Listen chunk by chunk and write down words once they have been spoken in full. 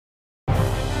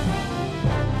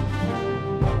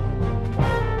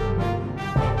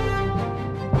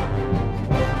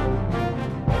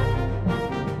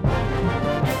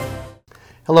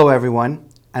Hello everyone,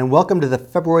 and welcome to the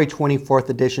February 24th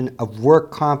edition of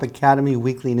WorkComp Academy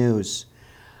Weekly News.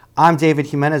 I'm David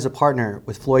Jimenez, a partner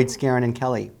with Floyd Skeren and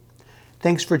Kelly.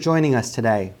 Thanks for joining us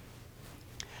today.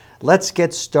 Let's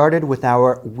get started with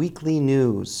our weekly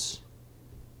news.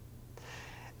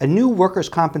 A new Workers'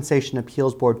 Compensation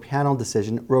Appeals Board panel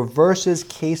decision reverses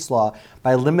case law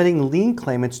by limiting lien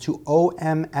claimants to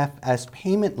OMFS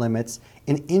payment limits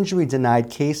in injury-denied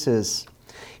cases.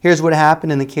 Here's what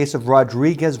happened in the case of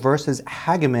Rodriguez versus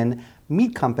Hageman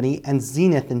Meat Company and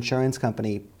Zenith Insurance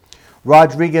Company.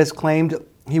 Rodriguez claimed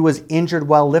he was injured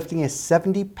while lifting a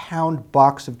 70-pound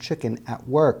box of chicken at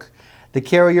work. The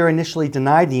carrier initially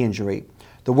denied the injury.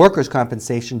 The workers'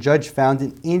 compensation judge found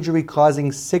an injury causing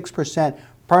 6%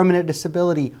 permanent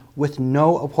disability with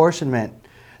no apportionment.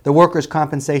 The Workers'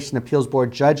 Compensation Appeals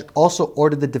Board judge also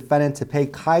ordered the defendant to pay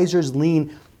Kaiser's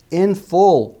lien in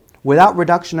full without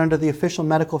reduction under the official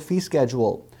medical fee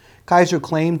schedule. Kaiser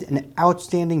claimed an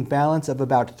outstanding balance of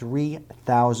about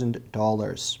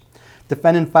 $3,000.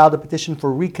 Defendant filed a petition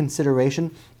for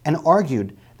reconsideration and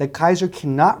argued that Kaiser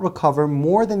cannot recover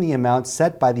more than the amount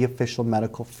set by the official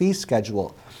medical fee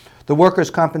schedule. The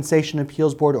Workers' Compensation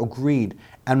Appeals Board agreed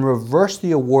and reversed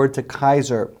the award to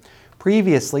Kaiser.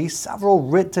 Previously, several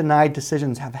writ-denied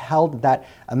decisions have held that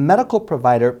a medical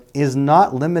provider is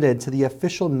not limited to the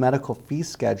official medical fee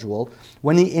schedule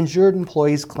when the injured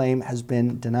employee's claim has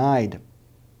been denied.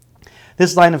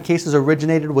 This line of cases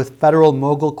originated with Federal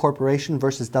Mogul Corporation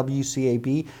versus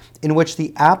WCAB, in which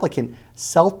the applicant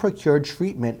self-procured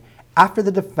treatment after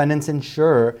the defendant's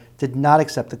insurer did not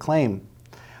accept the claim.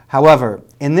 However,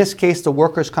 in this case, the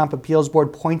Workers' Comp Appeals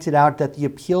Board pointed out that the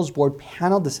Appeals Board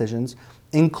panel decisions,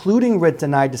 including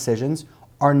writ-denied decisions,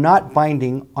 are not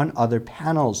binding on other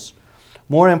panels.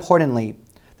 More importantly,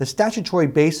 the statutory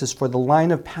basis for the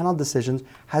line of panel decisions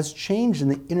has changed in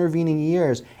the intervening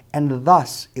years, and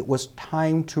thus it was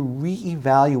time to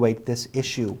reevaluate this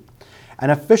issue. An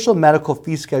official medical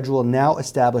fee schedule now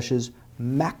establishes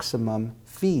maximum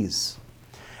fees.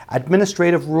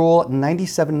 Administrative Rule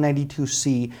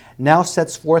 9792C now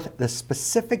sets forth the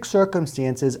specific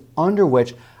circumstances under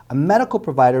which a medical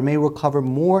provider may recover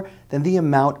more than the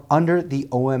amount under the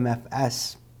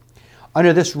OMFS.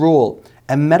 Under this rule,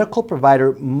 a medical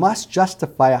provider must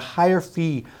justify a higher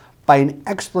fee by an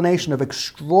explanation of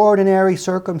extraordinary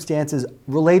circumstances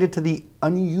related to the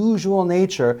unusual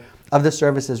nature of the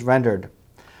services rendered.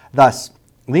 Thus,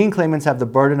 lien claimants have the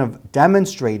burden of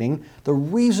demonstrating the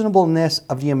reasonableness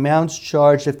of the amounts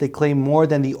charged if they claim more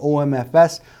than the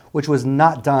OMFS, which was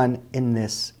not done in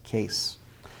this case.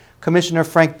 Commissioner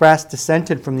Frank Brass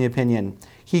dissented from the opinion.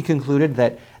 He concluded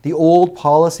that the old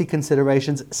policy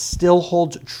considerations still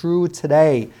hold true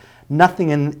today. Nothing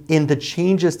in the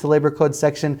changes to Labor Code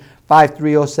Section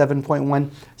 5307.1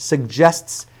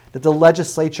 suggests that the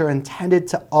legislature intended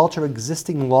to alter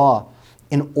existing law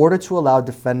in order to allow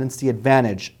defendants the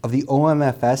advantage of the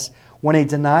OMFS when they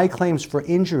deny claims for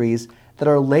injuries that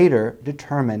are later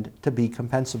determined to be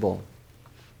compensable.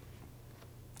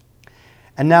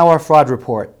 And now our fraud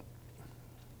report.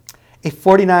 A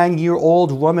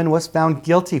 49-year-old woman was found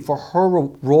guilty for her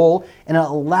role in an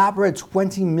elaborate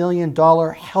 $20 million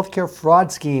healthcare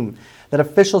fraud scheme that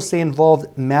officials say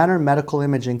involved Manor Medical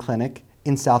Imaging Clinic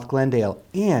in South Glendale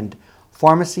and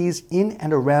pharmacies in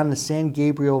and around the San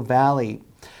Gabriel Valley.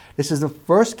 This is the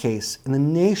first case in the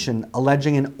nation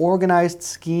alleging an organized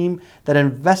scheme that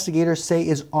investigators say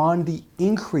is on the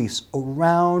increase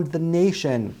around the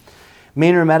nation.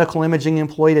 Manor Medical Imaging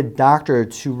employed a doctor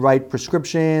to write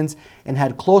prescriptions and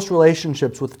had close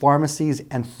relationships with pharmacies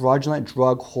and fraudulent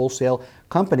drug wholesale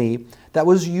company that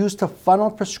was used to funnel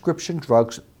prescription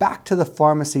drugs back to the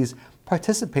pharmacies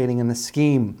participating in the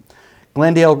scheme.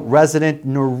 Glendale resident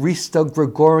Norista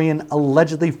Gregorian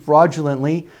allegedly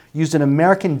fraudulently used an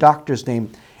American doctor's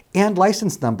name and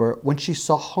license number when she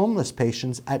saw homeless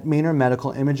patients at Manor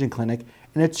Medical Imaging Clinic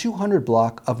in a 200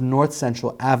 block of North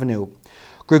Central Avenue.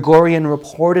 Gregorian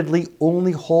reportedly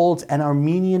only holds an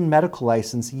Armenian medical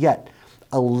license, yet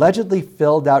allegedly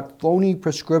filled out phony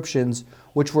prescriptions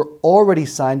which were already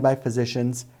signed by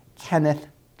physicians Kenneth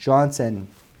Johnson.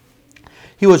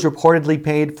 He was reportedly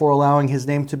paid for allowing his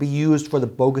name to be used for the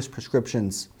bogus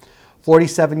prescriptions.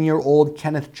 47-year-old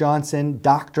Kenneth Johnson,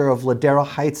 doctor of Ladera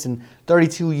Heights, and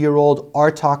 32-year-old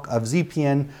Artok of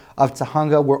ZPN of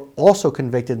Tahunga were also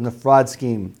convicted in the fraud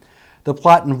scheme. The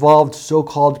plot involved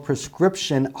so-called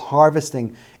prescription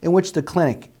harvesting, in which the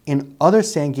clinic and other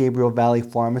San Gabriel Valley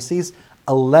pharmacies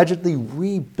allegedly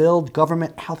rebuild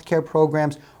government healthcare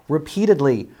programs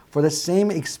repeatedly for the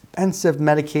same expensive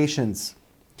medications.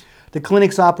 The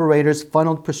clinic's operators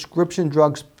funneled prescription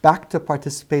drugs back to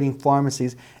participating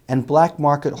pharmacies and black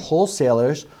market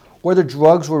wholesalers, where the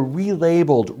drugs were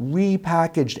relabeled,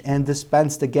 repackaged, and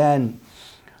dispensed again.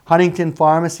 Huntington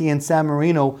Pharmacy in San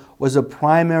Marino was a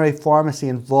primary pharmacy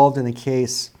involved in the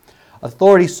case.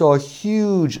 Authorities saw a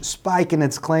huge spike in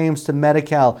its claims to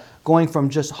Medi-Cal, going from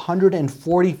just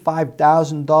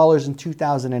 $145,000 in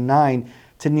 2009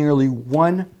 to nearly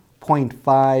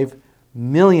 $1.5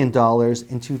 million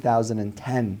in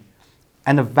 2010.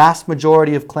 And the vast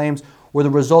majority of claims were the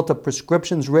result of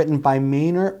prescriptions written by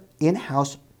Manor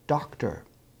in-house doctor.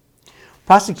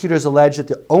 Prosecutors allege that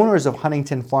the owners of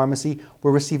Huntington Pharmacy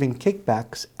were receiving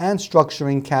kickbacks and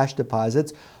structuring cash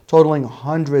deposits totaling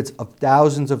hundreds of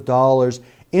thousands of dollars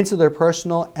into their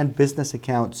personal and business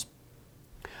accounts.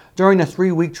 During a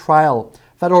 3-week trial,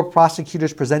 federal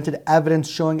prosecutors presented evidence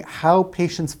showing how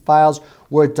patients' files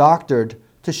were doctored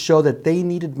to show that they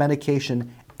needed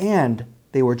medication and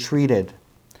they were treated.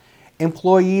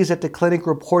 Employees at the clinic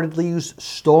reportedly used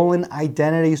stolen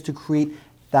identities to create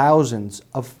thousands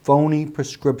of phony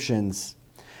prescriptions.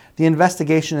 The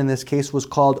investigation in this case was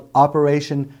called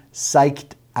Operation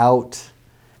Psyched Out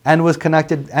and was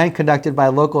conducted by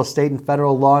local, state, and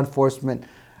federal law enforcement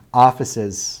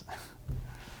offices.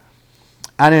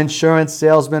 An insurance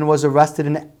salesman was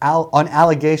arrested on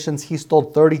allegations he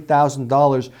stole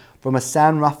 $30,000 from a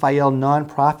San Rafael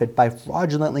nonprofit by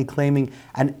fraudulently claiming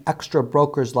an extra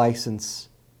broker's license.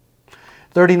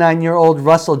 39-year-old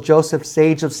Russell Joseph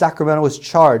Sage of Sacramento was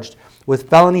charged with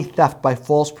felony theft by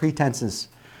false pretenses.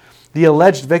 The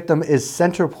alleged victim is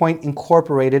CenterPoint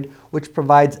Incorporated, which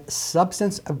provides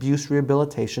substance abuse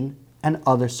rehabilitation and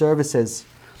other services.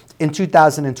 In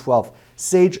 2012,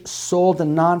 Sage sold the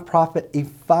nonprofit a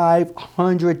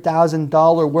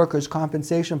 $500,000 workers'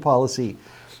 compensation policy.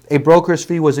 A broker's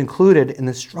fee was included in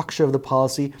the structure of the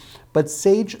policy, but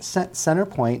Sage sent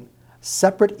CenterPoint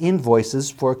separate invoices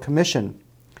for a commission.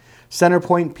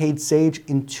 CenterPoint paid Sage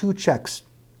in 2 checks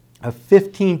of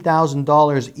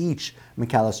 $15,000 each,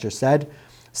 McAllister said.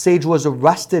 Sage was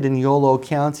arrested in Yolo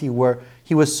County, where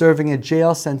he was serving a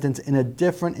jail sentence in a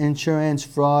different insurance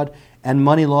fraud and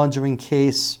money laundering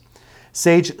case.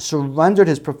 Sage surrendered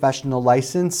his professional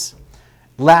license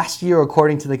last year,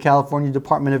 according to the California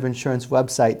Department of Insurance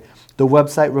website. The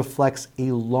website reflects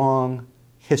a long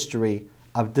history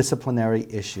of disciplinary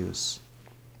issues.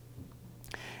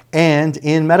 And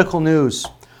in medical news,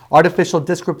 artificial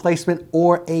disc replacement,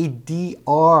 or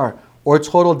ADR, or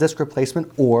total disc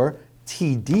replacement, or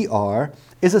TDR,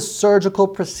 is a surgical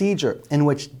procedure in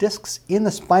which discs in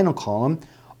the spinal column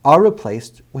are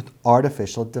replaced with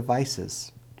artificial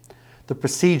devices. The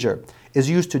procedure is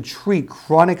used to treat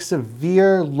chronic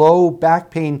severe low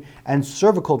back pain and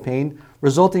cervical pain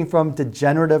resulting from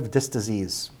degenerative disc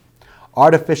disease.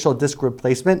 Artificial disc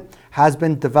replacement has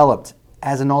been developed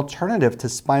as an alternative to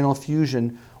spinal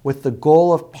fusion with the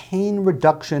goal of pain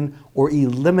reduction or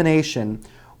elimination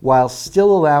while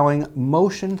still allowing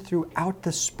motion throughout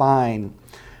the spine.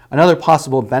 Another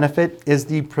possible benefit is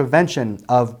the prevention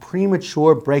of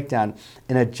premature breakdown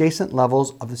in adjacent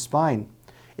levels of the spine,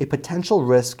 a potential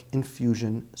risk in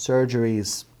fusion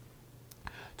surgeries.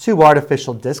 2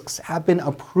 artificial discs have been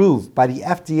approved by the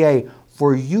FDA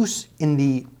for use in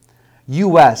the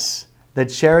U.S., the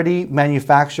Charity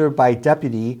manufactured by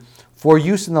Deputy for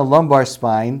use in the lumbar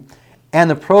spine, and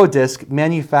the ProDisc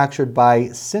manufactured by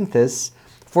Synthes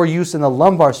for use in the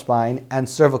lumbar spine and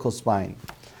cervical spine.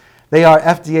 They are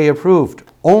FDA approved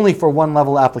only for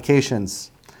 1-level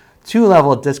applications.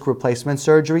 2-level disc replacement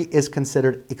surgery is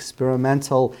considered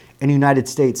experimental in the United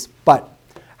States, but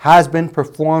has been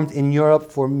performed in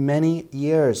Europe for many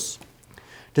years.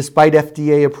 Despite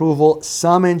FDA approval,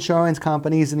 some insurance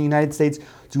companies in the United States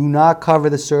do not cover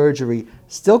the surgery,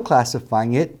 still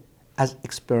classifying it as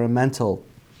experimental.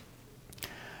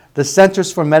 The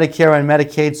Centers for Medicare and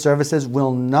Medicaid Services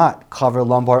will not cover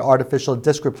lumbar artificial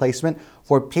disc replacement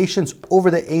for patients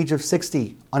over the age of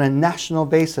 60 on a national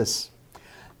basis.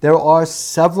 There are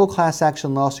several class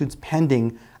action lawsuits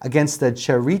pending against the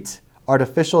Charité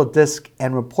artificial disc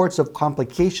and reports of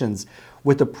complications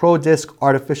with the ProDisc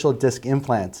artificial disc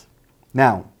implant.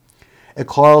 Now, a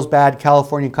Carlsbad,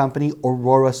 California company,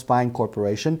 Aurora Spine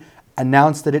Corporation,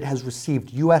 announced that it has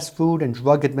received U.S. Food and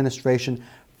Drug Administration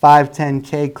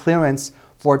 510K clearance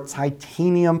for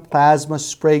titanium plasma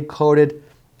spray-coated,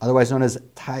 otherwise known as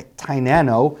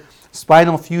Tinano,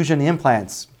 spinal fusion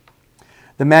implants.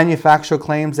 The manufacturer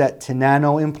claims that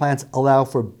Tinano implants allow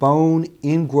for bone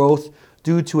ingrowth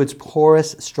due to its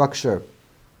porous structure.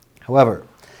 However,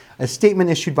 a statement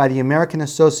issued by the American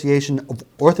Association of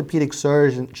Orthopedic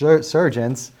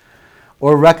Surgeons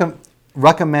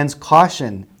recommends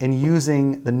caution in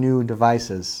using the new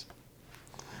devices.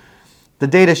 The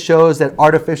data shows that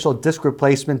artificial disc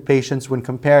replacement patients, when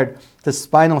compared to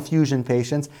spinal fusion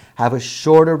patients, have a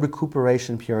shorter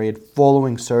recuperation period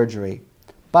following surgery.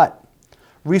 But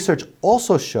research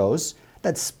also shows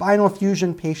that spinal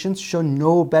fusion patients show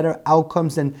no better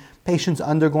outcomes than patients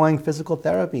undergoing physical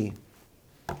therapy.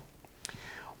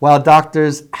 While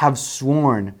doctors have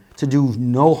sworn to do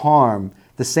no harm,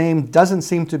 the same doesn't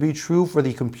seem to be true for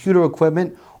the computer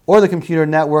equipment or the computer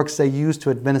networks they use to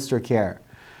administer care.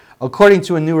 According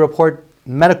to a new report,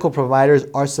 medical providers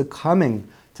are succumbing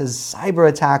to cyber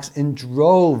attacks in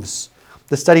droves.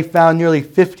 The study found nearly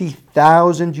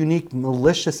 50,000 unique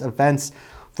malicious events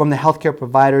from the healthcare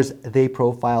providers they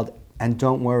profiled. And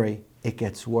don't worry, it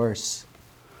gets worse.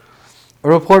 A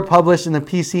report published in the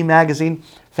PC Magazine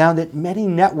found that many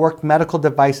networked medical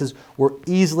devices were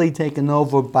easily taken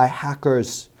over by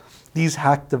hackers. These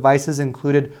hacked devices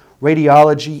included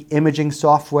radiology imaging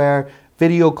software,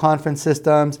 video conference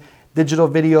systems, digital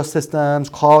video systems,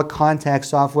 call contact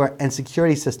software, and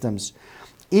security systems.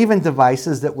 Even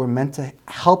devices that were meant to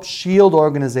help shield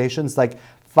organizations like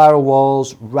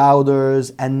firewalls,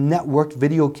 routers, and networked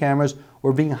video cameras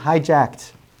were being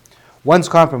hijacked. Once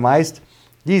compromised,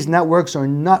 these networks are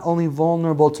not only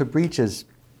vulnerable to breaches,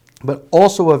 but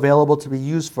also available to be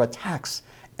used for attacks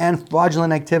and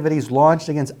fraudulent activities launched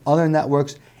against other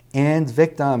networks and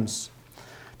victims.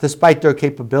 Despite their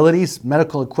capabilities,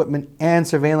 medical equipment and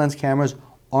surveillance cameras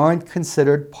aren't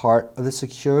considered part of the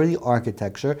security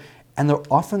architecture, and they're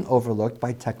often overlooked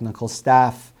by technical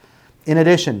staff. In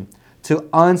addition to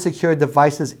unsecured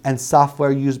devices and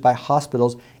software used by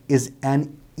hospitals is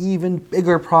an even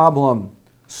bigger problem: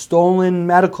 stolen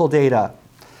medical data.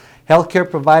 Healthcare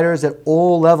providers at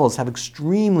all levels have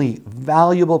extremely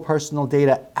valuable personal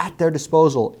data at their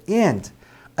disposal, and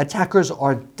attackers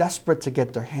are desperate to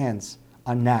get their hands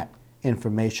on that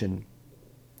information.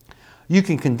 You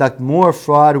can conduct more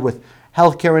fraud with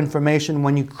healthcare information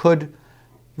when you could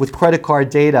with credit card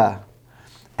data.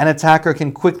 An attacker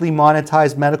can quickly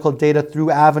monetize medical data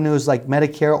through avenues like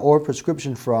Medicare or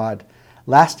prescription fraud.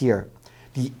 Last year,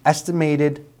 the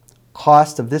estimated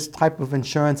cost of this type of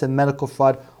insurance and medical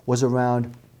fraud was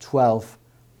around $12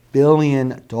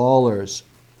 billion.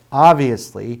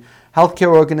 Obviously,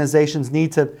 healthcare organizations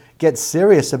need to get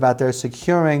serious about their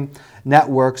securing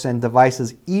networks and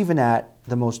devices, even at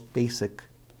the most basic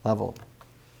level.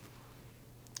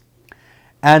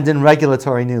 And in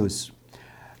regulatory news,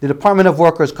 the Department of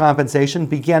Workers' Compensation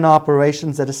began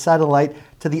operations at a satellite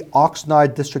to the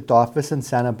Oxnard District Office in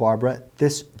Santa Barbara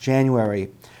this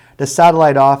January. The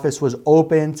satellite office was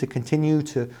open to continue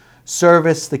to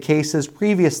service the cases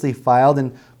previously filed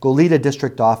in Goleta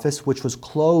District Office, which was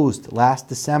closed last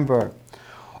December.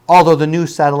 Although the new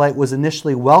satellite was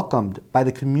initially welcomed by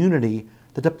the community,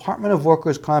 the Department of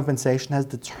Workers' Compensation has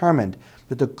determined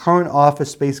that the current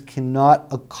office space cannot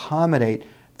accommodate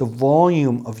the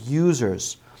volume of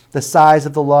users. The size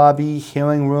of the lobby,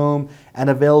 hearing room, and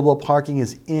available parking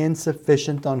is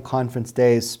insufficient on conference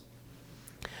days.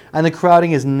 And the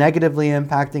crowding is negatively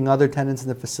impacting other tenants in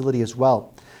the facility as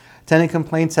well. Tenant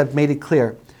complaints have made it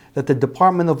clear that the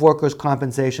Department of Workers'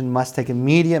 Compensation must take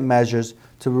immediate measures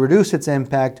to reduce its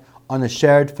impact on the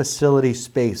shared facility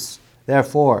space.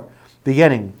 Therefore,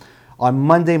 beginning on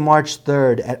Monday, March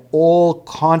 3rd, at all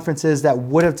conferences that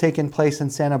would have taken place in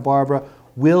Santa Barbara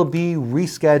will be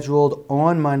rescheduled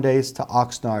on Mondays to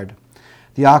Oxnard.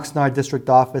 The Oxnard District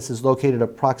Office is located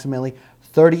approximately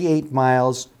 38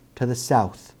 miles to the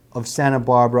south of Santa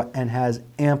Barbara and has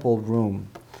ample room.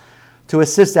 To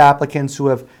assist applicants who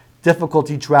have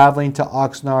difficulty traveling to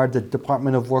Oxnard, the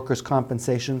Department of Workers'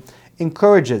 Compensation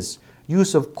encourages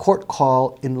use of court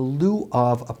call in lieu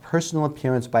of a personal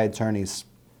appearance by attorneys.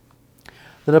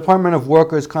 The Department of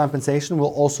Workers' Compensation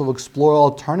will also explore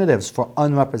alternatives for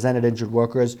unrepresented injured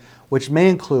workers, which may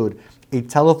include a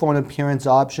telephone appearance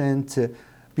option to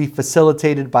be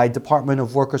facilitated by Department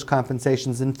of Workers'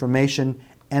 Compensation's Information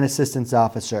and Assistance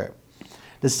Officer.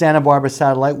 The Santa Barbara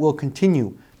satellite will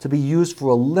continue to be used for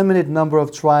a limited number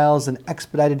of trials and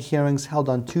expedited hearings held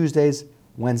on Tuesdays,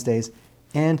 Wednesdays,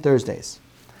 and Thursdays.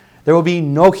 There will be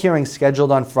no hearings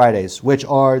scheduled on Fridays, which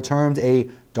are termed a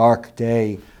dark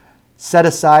day, set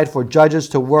aside for judges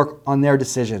to work on their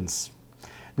decisions.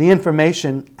 The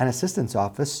Information and Assistance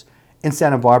Office in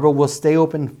Santa Barbara will stay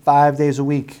open 5 days a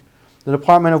week. The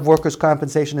Department of Workers'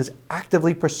 Compensation is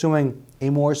actively pursuing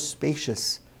a more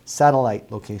spacious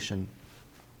satellite location.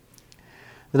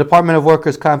 The Department of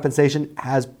Workers' Compensation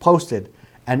has posted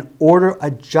an order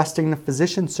adjusting the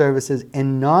physician services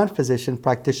and non-physician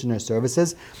practitioner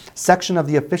services section of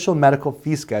the official medical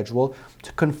fee schedule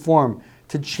to conform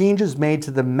to changes made to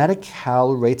the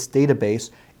Medi-Cal rates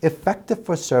database effective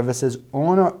for services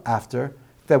on or after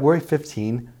February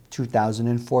 15,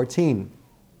 2014.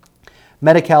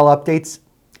 Medi-Cal updates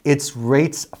its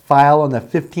rates file on the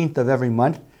 15th of every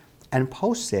month and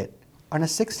posts it on the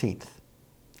 16th.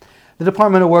 The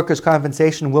Department of Workers'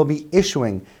 Compensation will be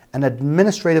issuing an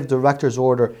administrative director's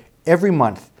order every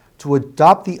month to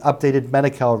adopt the updated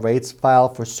Medi-Cal rates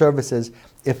file for services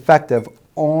effective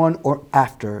on or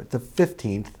after the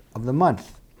 15th of the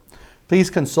month. Please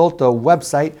consult the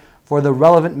website for the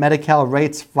relevant Medi-Cal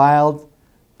rates filed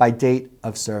by date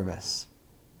of service.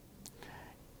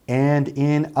 And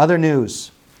in other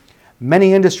news,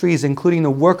 many industries, including the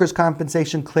workers'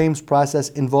 compensation claims process,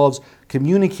 involves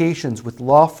communications with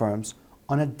law firms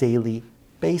on a daily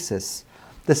basis.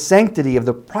 The sanctity of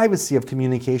the privacy of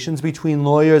communications between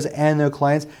lawyers and their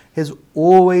clients has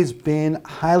always been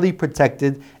highly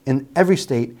protected in every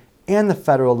state and the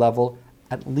federal level,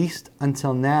 at least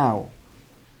until now.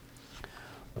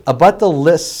 But the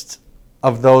list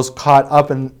of those caught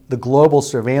up in the global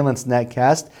surveillance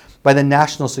netcast by the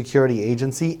National Security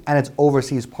Agency and its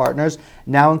overseas partners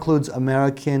now includes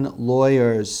American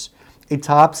lawyers. A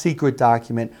top secret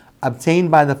document obtained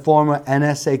by the former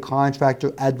NSA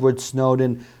contractor Edward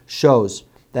Snowden shows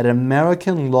that an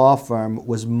American law firm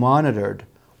was monitored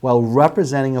while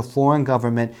representing a foreign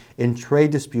government in trade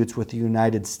disputes with the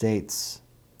United States.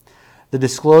 The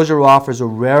disclosure offers a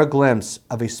rare glimpse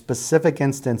of a specific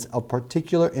instance of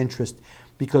particular interest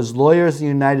because lawyers in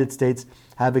the United States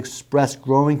have expressed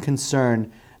growing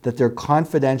concern that their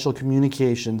confidential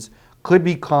communications could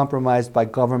be compromised by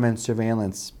government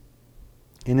surveillance.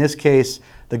 In this case,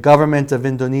 the government of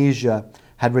Indonesia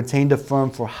had retained a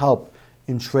firm for help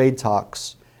in trade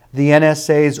talks. The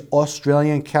NSA's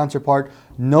Australian counterpart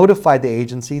notified the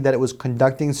agency that it was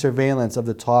conducting surveillance of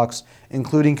the talks,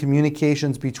 including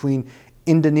communications between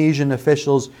Indonesian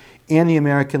officials and the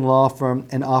American law firm,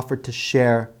 and offered to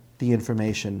share the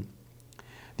information.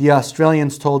 The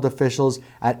Australians told officials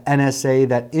at NSA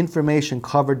that information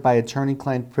covered by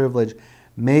attorney-client privilege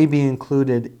may be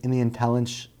included in the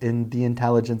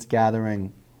intelligence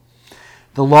gathering.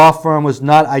 The law firm was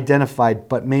not identified,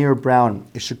 but Mayer Brown,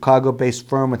 a Chicago-based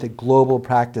firm with a global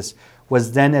practice,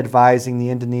 was then advising the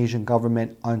Indonesian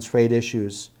government on trade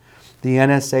issues. The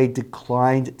NSA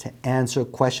declined to answer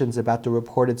questions about the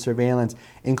reported surveillance,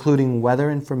 including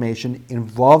whether information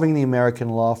involving the American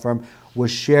law firm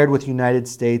was shared with United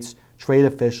States trade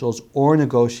officials or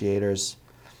negotiators.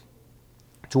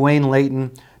 Dwayne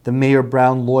Layton, the Mayer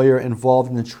Brown lawyer involved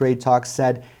in the trade talks,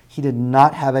 said he did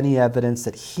not have any evidence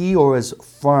that he or his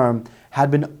firm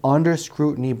had been under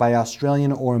scrutiny by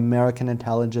Australian or American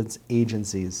intelligence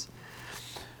agencies.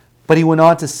 But he went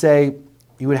on to say,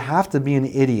 you would have to be an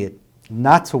idiot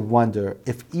not to wonder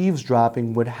if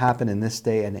eavesdropping would happen in this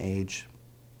day and age.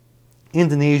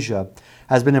 Indonesia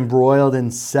has been embroiled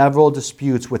in several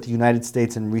disputes with the United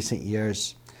States in recent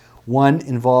years. One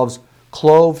involves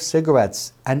clove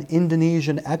cigarettes, an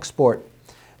Indonesian export.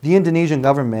 The Indonesian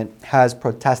government has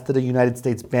protested a United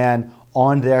States ban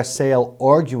on their sale,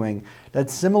 arguing that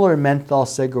similar menthol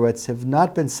cigarettes have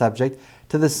not been subject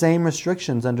to the same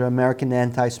restrictions under American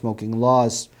anti-smoking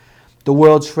laws. The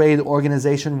World Trade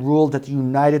Organization ruled that the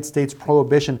United States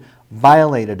prohibition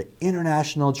violated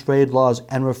international trade laws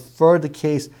and referred the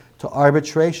case to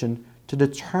arbitration to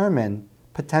determine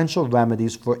potential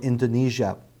remedies for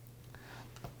Indonesia.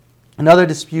 Another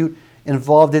dispute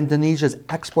involved Indonesia's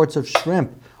exports of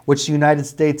shrimp, which the United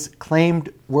States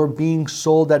claimed were being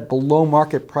sold at below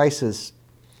market prices.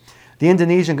 The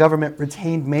Indonesian government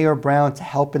retained Mayer Brown to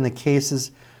help in the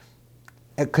cases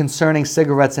concerning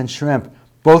cigarettes and shrimp.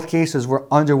 Both cases were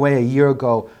underway a year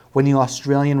ago when the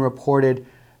Australian reported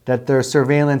that their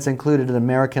surveillance included an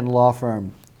American law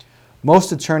firm.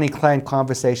 Most attorney-client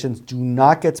conversations do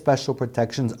not get special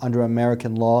protections under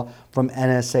American law from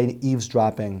NSA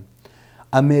eavesdropping.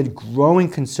 Amid growing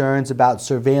concerns about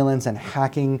surveillance and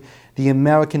hacking, the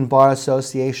American Bar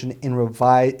Association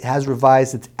has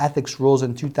revised its ethics rules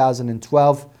in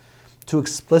 2012 to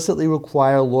explicitly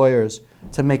require lawyers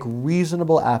to make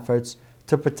reasonable efforts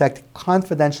to protect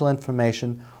confidential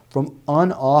information from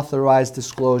unauthorized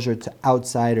disclosure to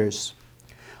outsiders.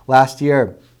 Last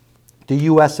year, the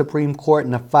U.S. Supreme Court,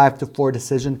 in a 5-4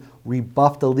 decision,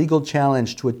 rebuffed a legal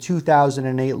challenge to a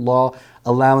 2008 law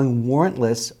allowing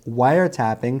warrantless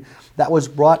wiretapping that was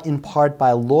brought in part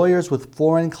by lawyers with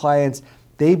foreign clients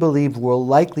they believed were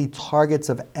likely targets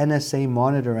of NSA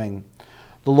monitoring.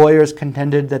 The lawyers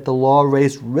contended that the law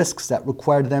raised risks that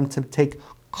required them to take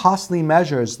costly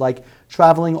measures like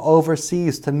traveling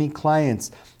overseas to meet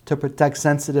clients to protect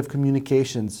sensitive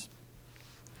communications.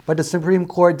 But the Supreme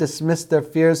Court dismissed their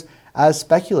fears as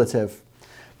speculative.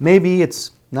 Maybe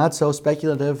it's not so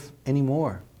speculative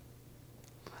anymore.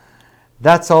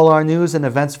 That's all our news and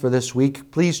events for this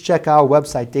week. Please check our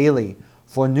website daily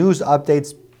for news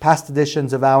updates, past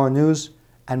editions of our news,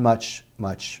 and much,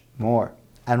 much more.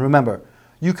 And remember,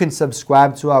 you can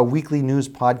subscribe to our weekly news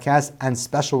podcast and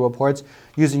special reports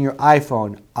using your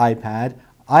iPhone, iPad,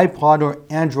 iPod, or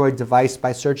Android device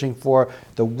by searching for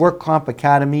the Work Comp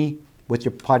Academy with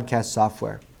your podcast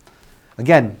software.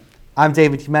 Again, I'm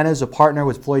David Jimenez, a partner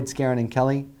with Floyd Skeren and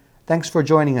Kelly. Thanks for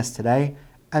joining us today,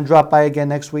 and drop by again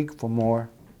next week for more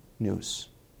news.